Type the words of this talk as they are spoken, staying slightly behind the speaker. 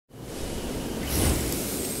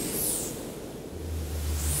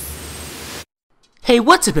Hey,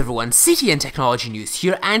 what's up everyone, CTNtechnologynews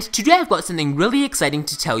here, and today I've got something really exciting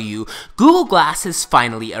to tell you. Google Glass has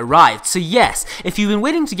finally arrived. So yes, if you've been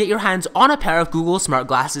waiting to get your hands on a pair of Google Smart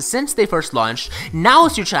Glasses since they first launched, now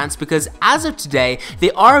is your chance because as of today,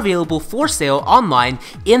 they are available for sale online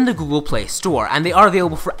in the Google Play Store, and they are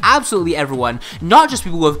available for absolutely everyone, not just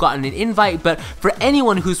people who have gotten an invite, but for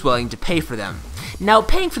anyone who's willing to pay for them. Now,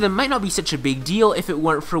 paying for them might not be such a big deal if it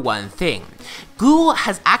weren't for one thing. Google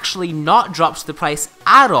has actually not dropped the price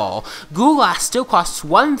at all. Google Glass still costs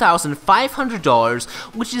 $1,500,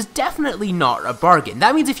 which is definitely not a bargain.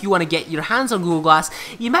 That means if you want to get your hands on Google Glass,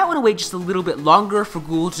 you might want to wait just a little bit longer for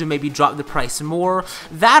Google to maybe drop the price more.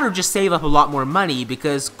 That or just save up a lot more money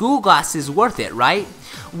because Google Glass is worth it, right?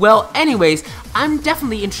 Well, anyways, I'm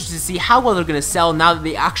definitely interested to see how well they're going to sell now that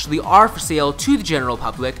they actually are for sale to the general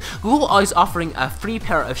public. Google always offering a free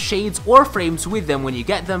pair of shades or frames with them when you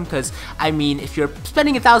get them, because, I mean, if you're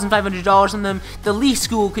spending $1,500 on them, the least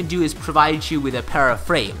Google can do is provide you with a pair of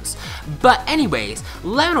frames. But anyways,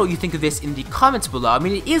 let me know what you think of this in the comments below. I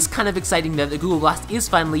mean, it is kind of exciting that the Google Glass is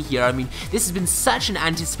finally here. I mean, this has been such an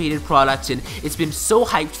anticipated product, and it's been so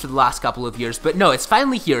hyped for the last couple of years, but no, it's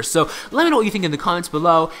finally here. So let me know what you think in the comments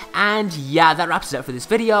below, and yeah, that wraps it up for this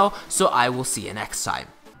video, so I will see you next time.